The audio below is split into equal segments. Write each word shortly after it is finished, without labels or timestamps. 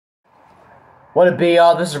What it be,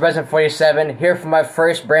 y'all? This is Resident47 here for my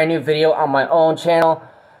first brand new video on my own channel.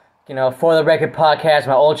 For the Record Podcast,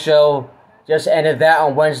 my old show. Just ended that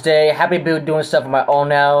on Wednesday. Happy to be doing stuff on my own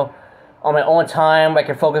now. On my own time, I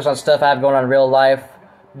can focus on stuff I have going on in real life.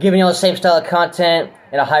 Giving y'all the same style of content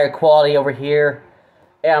in a higher quality over here.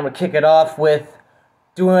 And I'm going to kick it off with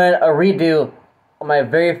doing a redo on my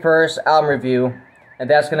very first album review. And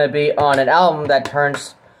that's going to be on an album that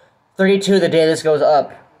turns 32 the day this goes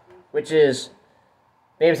up. Which is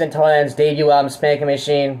Babes in Toyland's debut album, Spanking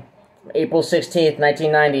Machine, April 16th,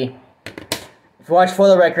 1990. If you watch For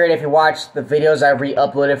the Record, if you watch the videos I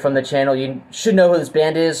re-uploaded from the channel, you should know who this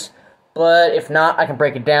band is. But if not, I can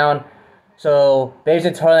break it down. So, Babes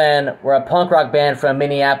in Toyland were a punk rock band from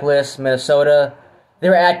Minneapolis, Minnesota. They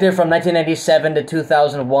were active from 1997 to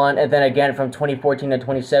 2001, and then again from 2014 to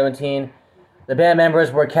 2017. The band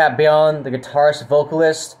members were Kat Bjorn, the guitarist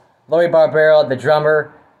vocalist, Lori Barbero, the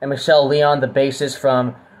drummer, and Michelle Leon, the bassist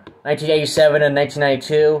from 1987 and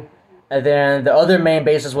 1992. And then the other main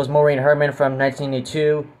bassist was Maureen Herman from 1982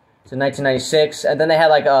 to 1996. And then they had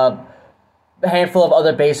like a handful of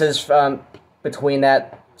other bassists from between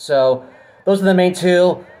that. So those are the main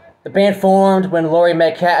two. The band formed when Lori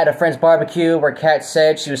met Kat at a friend's barbecue, where Kat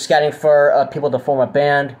said she was scouting for people to form a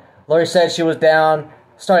band. Lori said she was down,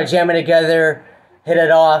 started jamming together, hit it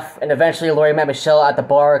off, and eventually Lori met Michelle at the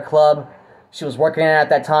bar club she was working at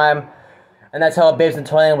that time, and that's how Babes in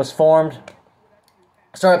Toyland was formed.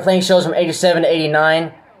 Started playing shows from 87 to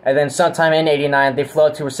 89, and then sometime in 89, they flew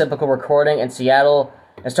out to Reciprocal Recording in Seattle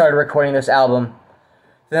and started recording this album.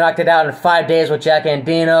 They knocked it out in 5 days with Jack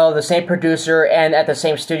Andino, the same producer, and at the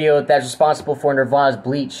same studio that's responsible for Nirvana's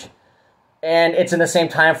Bleach. And it's in the same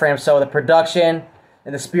time frame, so the production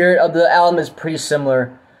and the spirit of the album is pretty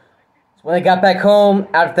similar. So when they got back home,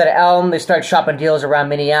 after that album, they started shopping deals around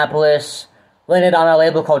Minneapolis, landed on a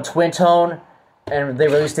label called Twin Tone, and they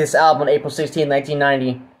released this album on April 16,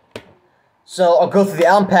 1990. So I'll go through the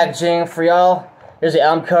album packaging for y'all. Here's the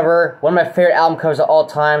album cover. One of my favorite album covers of all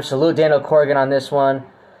time. Salute Daniel Corrigan on this one.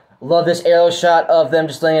 Love this aerial shot of them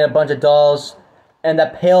just laying in a bunch of dolls. And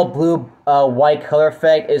that pale blue white color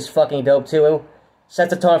effect is fucking dope too.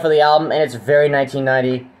 Sets the tone for the album, and it's very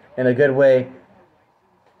 1990 in a good way.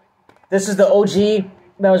 This is the OG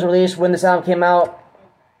that was released when this album came out.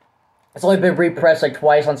 It's only been repressed like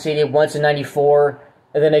twice on CD, once in 94,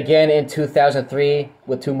 and then again in 2003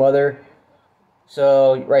 with Two Mother.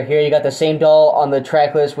 So right here you got the same doll on the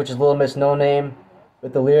track list, which is Little Miss No Name,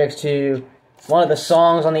 with the lyrics to one of the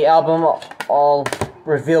songs on the album. I'll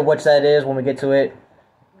reveal which that is when we get to it.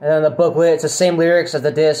 And then the booklet, it's the same lyrics as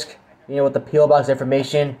the disc, with the P.O. Box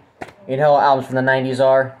information. You know how albums from the 90s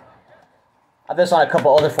are. I have this on a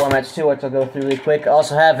couple other formats too, which I'll go through really quick. I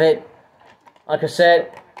also have it on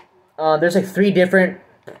cassette. There's like 3 different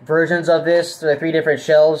versions of this. There's like 3 different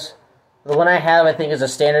shells. The one I have, I think, is a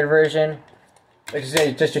standard version, which is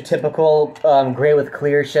just your typical gray with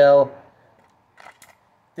clear shell.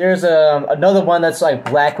 There's another one that's like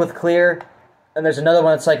black with clear, and there's another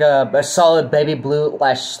one that's like a solid baby blue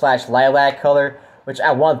slash lilac color, which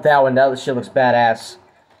I want that one. That shit looks badass.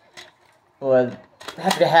 But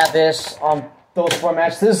happy to have this on those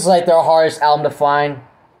formats. This is like their hardest album to find.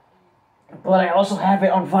 But I also have it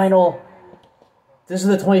on vinyl. This is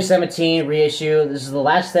the 2017 reissue. This is the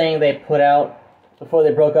last thing they put out before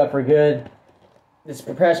they broke up for good. It's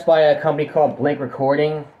pressed by a company called Blink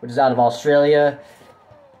Recording, which is out of Australia.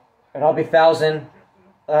 And I'll be 1,000.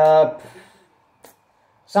 Sound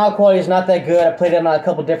quality is not that good. I played it on a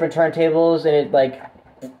couple different turntables, and it like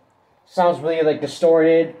sounds really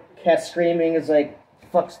distorted. Cat screaming is not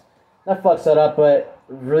fucks it up, but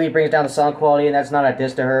really brings down the sound quality, and that's not a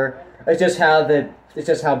diss to her. It's just how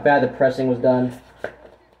bad the pressing was done.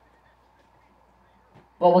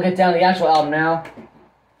 But we'll get down to the actual album now.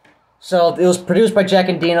 So it was produced by Jack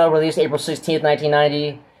Andino, released April 16th,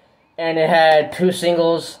 1990, and it had 2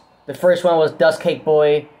 singles. The first one was Dust Cake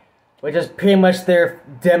Boy, which is pretty much their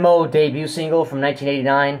demo debut single from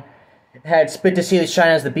 1989. It had Spit to See the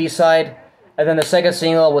Shine as the B-side, and then the second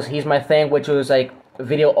single was He's My Thing, which was like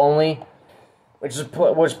video only, which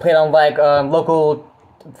was played on like local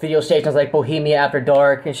video stations like Bohemia After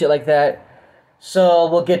Dark and shit like that. So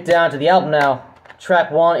we'll get down to the album now.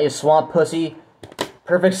 Track 1 is Swamp Pussy.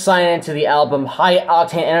 Perfect sign-in to the album. High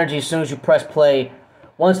octane energy as soon as you press play.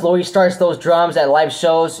 Once Lori starts those drums at live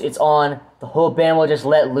shows, it's on. The whole band will just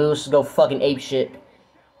let loose, go fucking ape shit.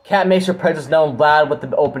 Kat makes her presence known loud with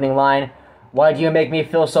the opening line. Why do you make me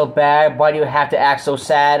feel so bad? Why do you have to act so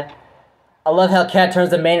sad? I love how Kat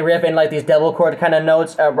turns the main riff in like these devil chord kind of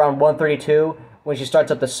notes at around 132 when she starts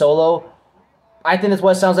up the solo. I think that's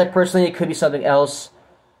what it sounds like personally. It could be something else.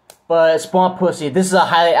 But Swamp Pussy, this is a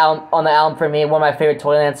highlight on the album for me, one of my favorite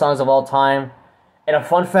Toyland songs of all time. And a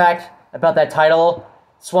fun fact about that title,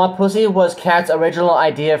 Swamp Pussy was Cat's original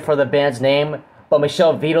idea for the band's name, but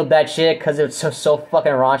Michelle vetoed that shit because it was so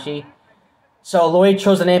fucking raunchy. So Lloyd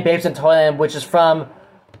chose the name Babes in Toyland, which is from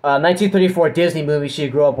a 1934 Disney movie she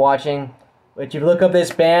grew up watching. If you look up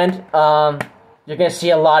this band, you're gonna see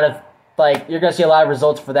a lot of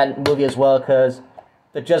results for that movie as well, because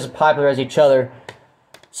they're just as popular as each other.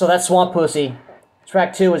 So that's Swamp Pussy.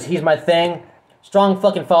 Track 2 is He's My Thing. Strong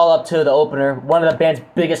fucking follow-up to the opener. One of the band's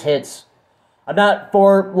biggest hits. I'm not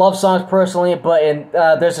for love songs personally, but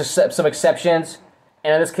there's some exceptions.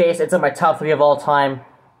 And in this case, it's in my top 3 of all time.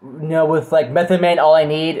 You know, with like Method Man, All I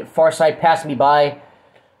Need, Far Side, Pass Me By.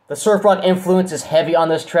 The surf rock influence is heavy on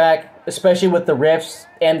this track, especially with the riffs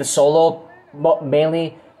and the solo,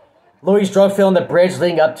 mainly. Louis' drum fill in the bridge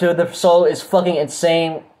leading up to the solo is fucking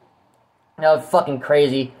insane. You know, fucking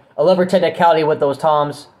crazy. I love her technicality with those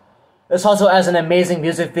toms. This also has an amazing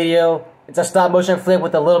music video. It's a stop motion flick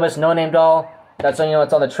with the Little Miss No Name doll. That's on,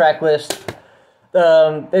 it's on the track list.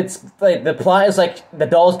 It's like the plot is like the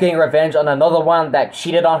doll's getting revenge on another one that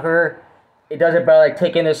cheated on her. It does it by like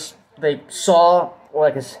taking this saw or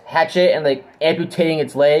like this hatchet and like amputating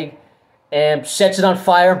its leg and sets it on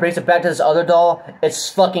fire and brings it back to this other doll. It's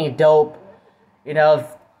fucking dope. You know,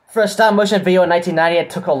 for a stop motion video in 1990, it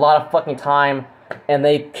took a lot of fucking time and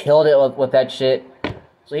they killed it with that shit.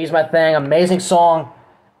 So He's My Thing, amazing song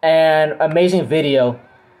and amazing video.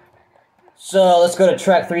 So let's go to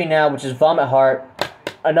track 3 now, which is Vomit Heart.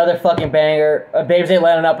 Another fucking banger. Babes ain't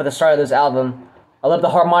letting up at the start of this album. I love the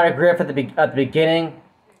harmonic riff at the beginning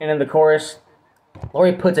and in the chorus.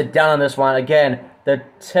 Lori puts it down on this one. Again, the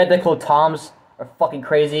technical toms are fucking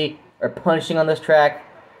crazy, are punishing on this track.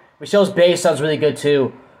 Michelle's bass sounds really good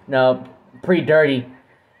too. You know, pretty dirty.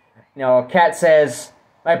 You know, Kat says,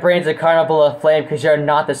 "My brain's a carnival of flame because you're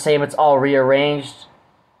not the same. It's all rearranged."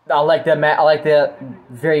 I like the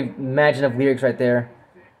very imaginative lyrics right there.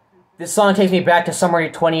 This song takes me back to summer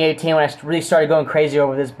 2018 when I really started going crazy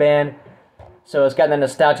over this band. So it's got that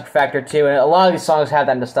nostalgic factor too, and a lot of these songs have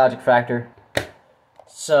that nostalgic factor.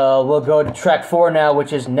 So we'll go to track 4 now,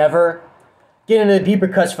 which is Never. Get into the deeper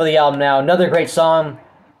cuts for the album now. Another great song.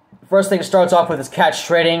 First thing it starts off with is Cat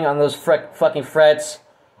shredding on those fucking frets.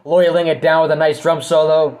 Lori laying it down with a nice drum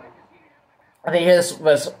solo. I think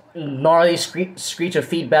this gnarly screech of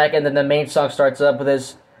feedback, and then the main song starts up with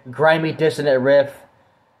this grimy, dissonant riff.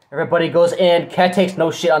 Everybody goes in. Cat takes no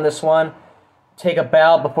shit on this one. Take a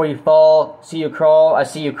bow before you fall. See you crawl. I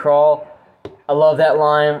see you crawl. I love that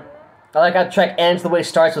line. I like how the track ends the way it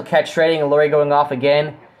starts with Cat shredding and Lori going off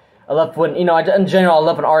again. I love when, in general, I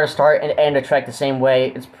love when artists start and end a track the same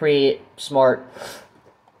way. It's pretty smart.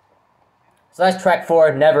 So that's track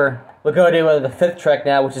 4, Never. We'll go to the 5th track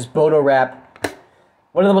now, which is Bodo Rap.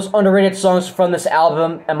 One of the most underrated songs from this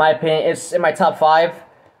album, in my opinion. It's in my top 5.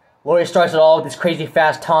 Lori starts it all with these crazy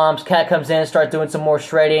fast toms. Cat comes in, starts doing some more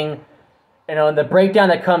shredding. And the breakdown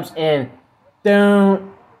that comes in.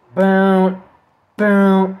 Down, boom,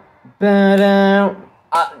 boom, down.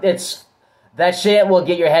 It's that shit will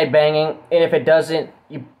get your head banging, and if it doesn't,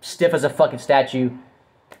 you stiff as a fucking statue.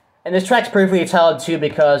 And this track's perfectly talented too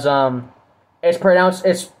because it's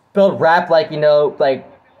spelled rap like like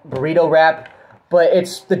burrito rap. But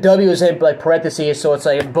the W is in like parentheses, so it's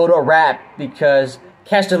like Bodo Rap because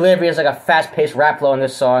Cat's delivery is like a fast-paced rap flow in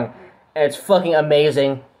this song, and it's fucking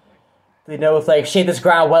amazing. With like shake this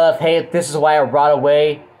ground well of hate, this is why I rot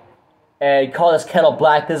away, and call this kettle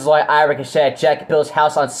black. This is why I ricochet. Jack builds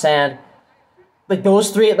house on sand. Like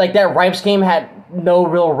those three, like that rhyme scheme had no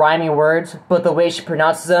real rhyming words, but the way she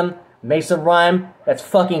pronounces them makes them rhyme. That's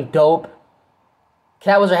fucking dope.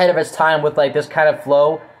 Cat was ahead of its time with like this kind of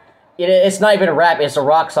flow. It's not even a rap, it's a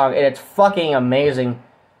rock song, and it's fucking amazing.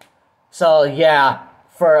 So, yeah,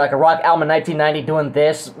 for like a rock album in 1990 doing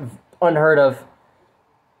this, unheard of.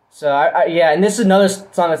 So, yeah, and this is another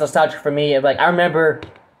song that's nostalgic for me. Like, I remember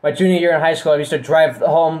my junior year in high school, I used to drive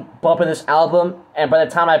home bumping this album, and by the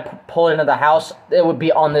time I pulled into the house, it would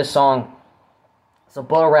be on this song. So,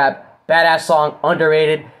 Bodo Rap, badass song,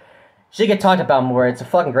 underrated. Should get talked about more, it's a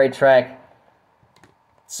fucking great track.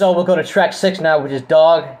 So, we'll go to track 6 now, which is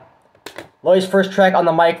Dog. Lori's first track on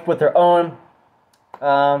the mic with her own.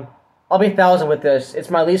 I'll be 1,000 with this. It's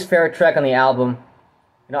my least favorite track on the album.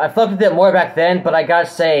 I fucked with it more back then, but I gotta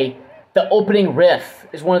say, the opening riff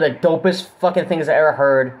is one of the dopest fucking things I ever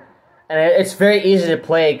heard. And it's very easy to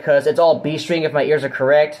play because it's all B string if my ears are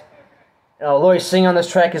correct. Lori's singing on this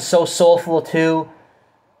track is so soulful too.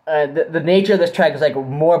 The nature of this track is like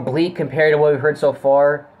more bleak compared to what we've heard so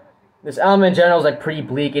far. This album in general is like pretty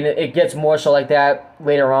bleak, and it gets more so like that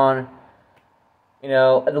later on. You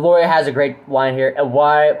know, Lori has a great line here. And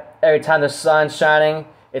why every time the sun's shining,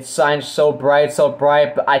 it shines so bright,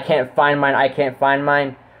 but I can't find mine, I can't find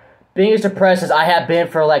mine. Being as depressed as I have been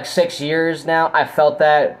for like 6 years now, I felt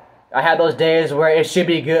that. I had those days where it should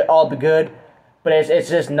be good, all be good, but it's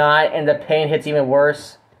just not, and the pain hits even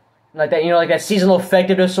worse. Like that, you know, like that seasonal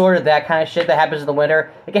affective disorder, that kind of shit that happens in the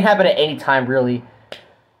winter. It can happen at any time, really.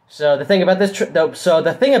 So the thing about this, track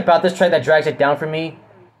that drags it down for me,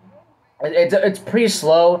 it's pretty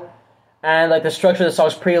slow, and like the structure of the song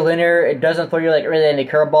is pretty linear. It doesn't throw you like really any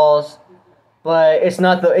curveballs, but it's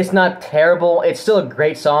not terrible. It's still a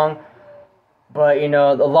great song, but you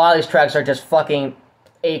know, a lot of these tracks are just fucking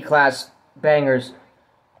A-class bangers.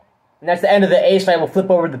 And that's the end of the A side. We'll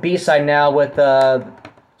flip over to the B side now with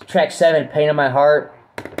track 7, "Pain in My Heart."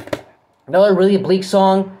 Another really bleak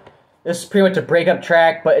song. This is pretty much a breakup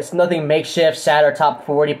track, but it's nothing makeshift, sad, or top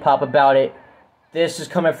 40 pop about it. This is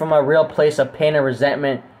coming from a real place of pain and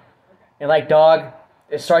resentment. And like Dog,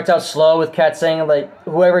 it starts out slow with Kat saying like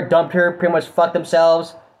whoever dumped her pretty much fucked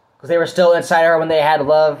themselves because they were still inside her when they had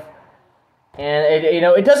love. And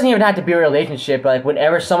it doesn't even have to be a relationship. Like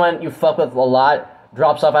whenever someone you fuck with a lot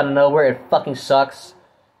drops off out of nowhere, it fucking sucks.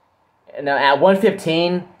 And at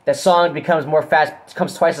 1:15, the song becomes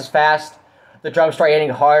twice as fast. The drums start hitting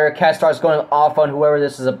harder. Kat starts going off on whoever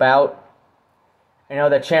this is about. You know,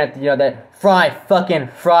 that chant, you know, that fry, fucking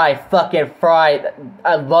fry.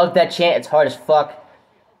 I love that chant. It's hard as fuck.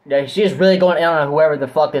 Yeah, she's really going in on whoever the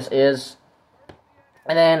fuck this is.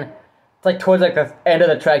 And then, it's like towards like the end of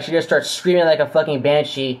the track, she just starts screaming like a fucking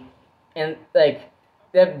banshee. And like,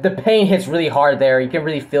 the pain hits really hard there. You can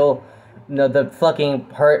really feel, you know, the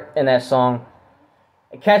fucking hurt in that song.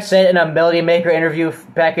 Kat said in a Melody Maker interview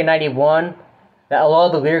back in '91 that a lot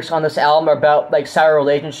of the lyrics on this album are about like sour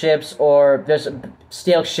relationships or just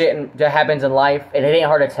stale shit that happens in life, and it ain't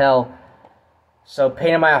hard to tell. So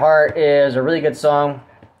 "Pain in My Heart" is a really good song.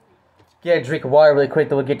 Get a drink of water really quick,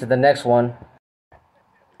 then we'll get to the next one.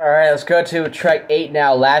 Alright, let's go to track 8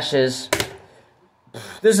 now, "Lashes."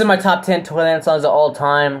 This is my top 10 Toyland songs of all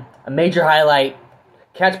time. A major highlight.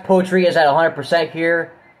 Kat's poetry is at 100%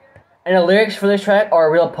 here. And the lyrics for this track are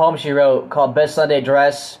a real poem she wrote called "Best Sunday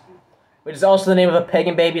Dress," which is also the name of a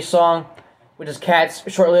Pagan Baby song, which is Kat's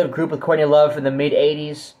short-lived group with Courtney Love from the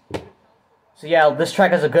mid-'80s. So yeah, this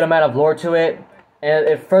track has a good amount of lore to it, and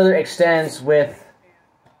it further extends with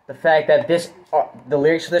the fact that the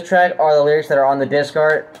lyrics for this track are the lyrics that are on the disc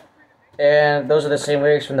art, and those are the same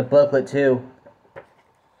lyrics from the booklet too.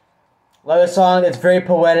 Love this song. It's very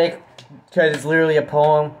poetic because it's literally a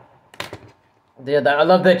poem. Dude, I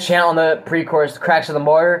love the chant on the pre-chorus, "The Cracks of the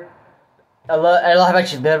Mortar." I love how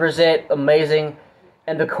she delivers it, amazing.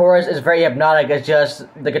 And the chorus is very hypnotic. It's just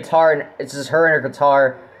the guitar, and it's just her and her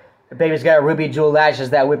guitar. The baby's got ruby jewel lashes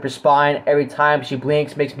that whip her spine. Every time she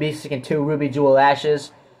blinks, makes me sick in 2 ruby jewel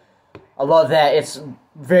lashes. I love that. It's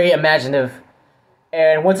very imaginative.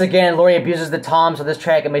 And once again, Lori abuses the toms of this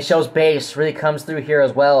track, and Michelle's bass really comes through here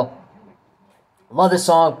as well. Love this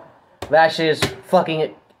song. "Lashes,"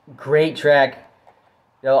 fucking great track.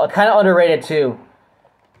 You know, kind of underrated too.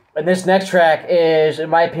 And this next track is, in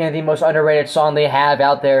my opinion, the most underrated song they have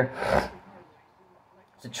out there.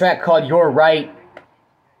 It's a track called "You're Right."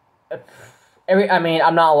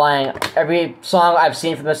 I'm not lying. Every song I've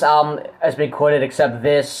seen from this album has been quoted except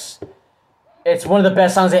this. It's one of the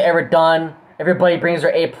best songs they've ever done. Everybody brings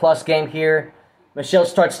their A+ game here. Michelle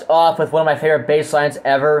starts off with one of my favorite bass lines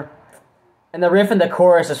ever. And the riff in the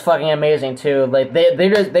chorus is fucking amazing too. Like they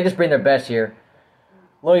just bring their best here.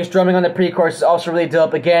 Lori's drumming on the pre-chorus is also really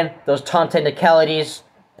dope. Again, those tom technicalities.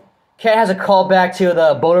 Kat has a callback to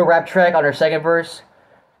the Bodo rap track on her second verse.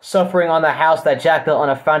 "Suffering on the house that Jack built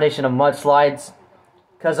on a foundation of mudslides."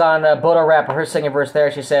 Because on Bodo rap, her second verse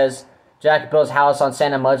there, she says, "Jack built his house on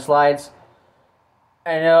sand and mudslides."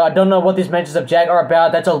 And I don't know what these mentions of Jack are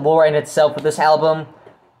about. That's a lore in itself with this album.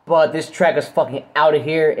 But this track is fucking out of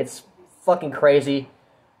here. It's fucking crazy.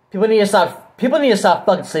 People need to stop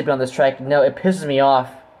fucking sleeping on this track. No, it pisses me off.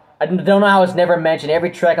 I don't know how it's never mentioned. Every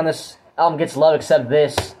track on this album gets love except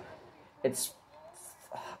this.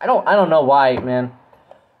 I don't know why, man.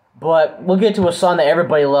 But we'll get to a song that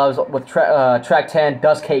everybody loves with track 10,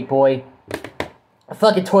 "Dust Cake Boy." A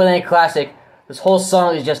fucking Toyland classic. This whole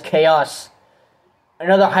song is just chaos.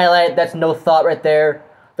 Another highlight, that's No Thought right there.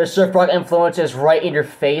 The surf rock influence is right in your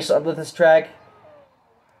face with this track.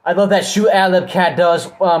 I love that shoot ad-lib Kat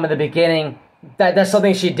does in the beginning. That's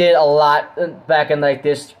something she did a lot back in like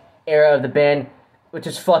this era of the band, which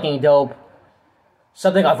is fucking dope.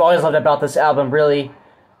 Something I've always loved about this album, really.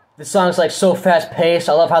 The song's like so fast paced.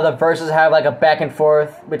 I love how the verses have like a back and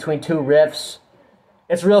forth between two riffs.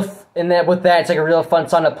 It's real, with that, it's like a real fun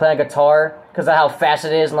song to play on guitar because of how fast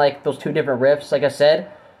it is and like those two different riffs, like I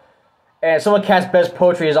said. And some of Kat's best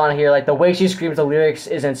poetry is on here. Like the way she screams the lyrics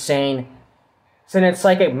is insane. Sending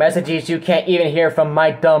psychic messages you can't even hear from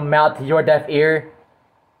my dumb mouth to your deaf ear.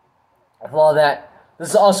 With all that, this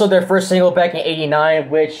is also their first single back in '89,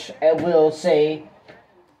 which I will say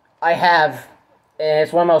I have. And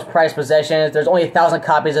it's one of my most prized possessions. There's only 1,000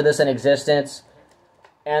 copies of this in existence.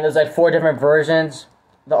 And there's like 4 different versions.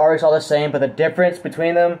 The art's all the same, but the difference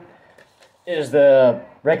between them is the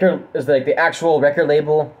record, is like the actual record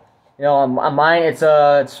label. You know, on mine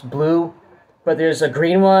it's blue, but there's a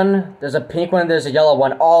green one, there's a pink one, there's a yellow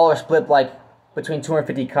one. All are split like between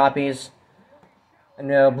 250 copies. And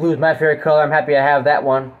you know, blue is my favorite color. I'm happy I have that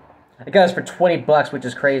one. I got this for $20, which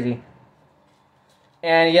is crazy.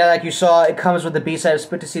 And yeah, like you saw, it comes with the B-side of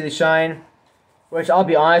Split to See the Shine, which I'll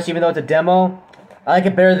be honest, even though it's a demo, I like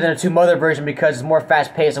it better than the Two Mother version because it's more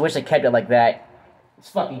fast-paced. I wish they kept it like that. It's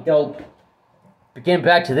fucking dope. But getting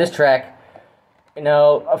back to this track, you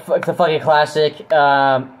know, it's a fucking classic.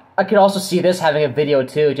 I could also see this having a video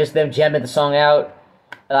too, just them jamming the song out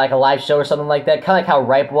at like a live show or something like that. Kind of like how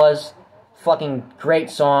Ripe was. Fucking great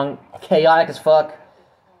song. Chaotic as fuck.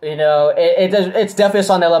 You know, it's definitely a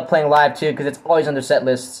song I love playing live too, because it's always on their set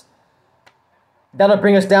lists. That'll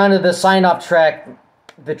bring us down to the sign-off track,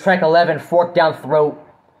 the track 11, Fork Down Throat.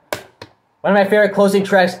 One of my favorite closing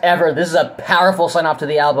tracks ever. This is a powerful sign-off to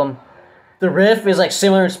the album. The riff is like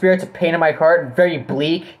similar in spirit to Pain in My Heart, very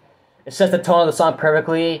bleak. It sets the tone of the song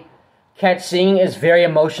perfectly. Kat singing is very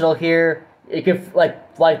emotional here. You can,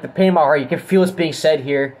 like the Pain in My Heart, you can feel what's being said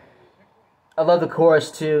here. I love the chorus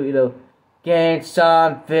too, you know. Gain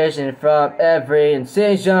some vision from every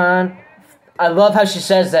incision. I love how she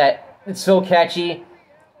says that. It's so catchy.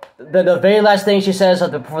 The very last thing she says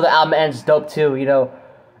before the album ends is dope too, you know.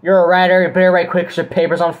 You're a writer, you better write quick because your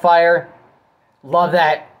paper's on fire. Love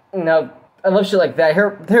that. You know, I love shit like that.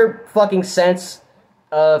 Her fucking sense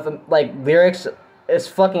of, like, lyrics is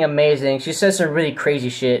fucking amazing. She says some really crazy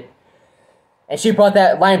shit. And she brought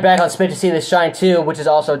that line back on Spit to See the Shine too, which is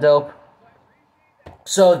also dope.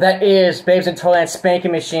 So that is Babes in Toyland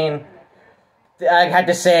Spanking Machine. I had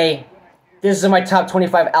to say, this is in my top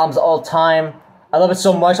 25 albums of all time. I love it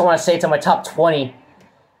so much, I want to say it's in my top 20.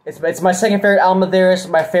 It's my second favorite album of theirs.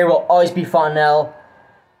 My favorite will always be Fontanelle.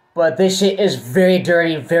 But this shit is very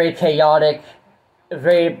dirty, very chaotic,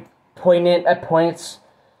 very poignant at points.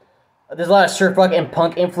 There's a lot of surf rock and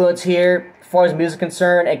punk influence here, as far as music is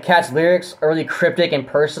concerned, and Kat's lyrics are really cryptic and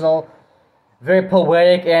personal. Very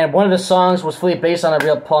poetic, and one of the songs was fully based on a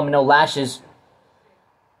real poem, you know, Lashes.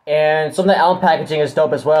 And some of the album packaging is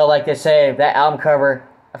dope as well, like they say, that album cover,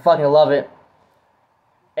 I fucking love it.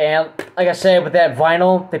 And, like I said, with that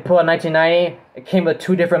vinyl they put in 1990, it came with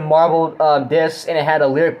 2 different marble discs, and it had a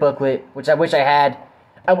lyric booklet, which I wish I had.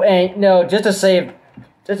 And, you know, just to save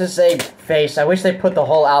face, I wish they put the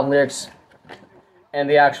whole album lyrics in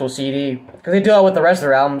the actual CD, because they do it with the rest of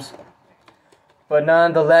their albums. But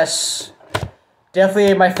nonetheless,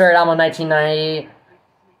 definitely my favorite album of 1990.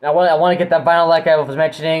 I want to get that vinyl like I was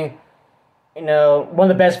mentioning. You know, one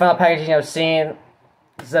of the best vinyl packaging I've seen.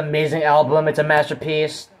 It's an amazing album. It's a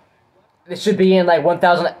masterpiece. It should be in like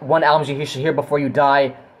 1,001 albums you should hear before you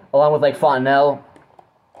die, along with like Fontanelle.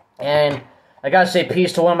 And I gotta say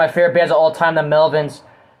peace to one of my favorite bands of all time, the Melvins.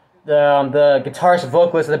 The guitarist and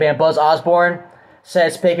vocalist of the band, Buzz Osborne,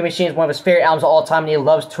 says Spanking Machine is one of his favorite albums of all time, and he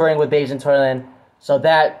loves touring with Babes in Toyland. So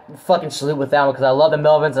that, fucking salute with that one, because I love the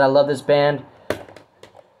Melvins and I love this band.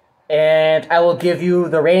 And I will give you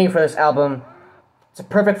the rating for this album. It's a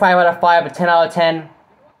perfect 5 out of 5, a 10 out of 10.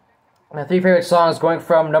 My 3 favorite songs, going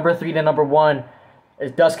from number 3 to number 1,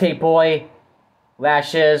 is Dust Cake Boy,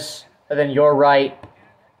 Lashes, and then You're Right.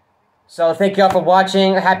 So thank y'all for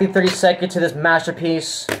watching. Happy 32nd to this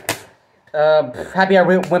masterpiece. Happy I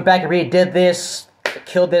went back and redid this.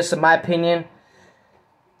 Killed this in my opinion.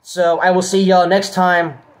 So I will see y'all next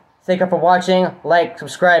time. Thank you for watching. Like,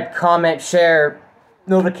 subscribe, comment, share,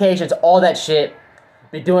 notifications, all that shit.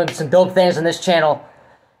 Be doing some dope things on this channel.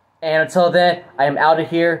 And until then, I am out of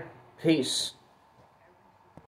here. Peace.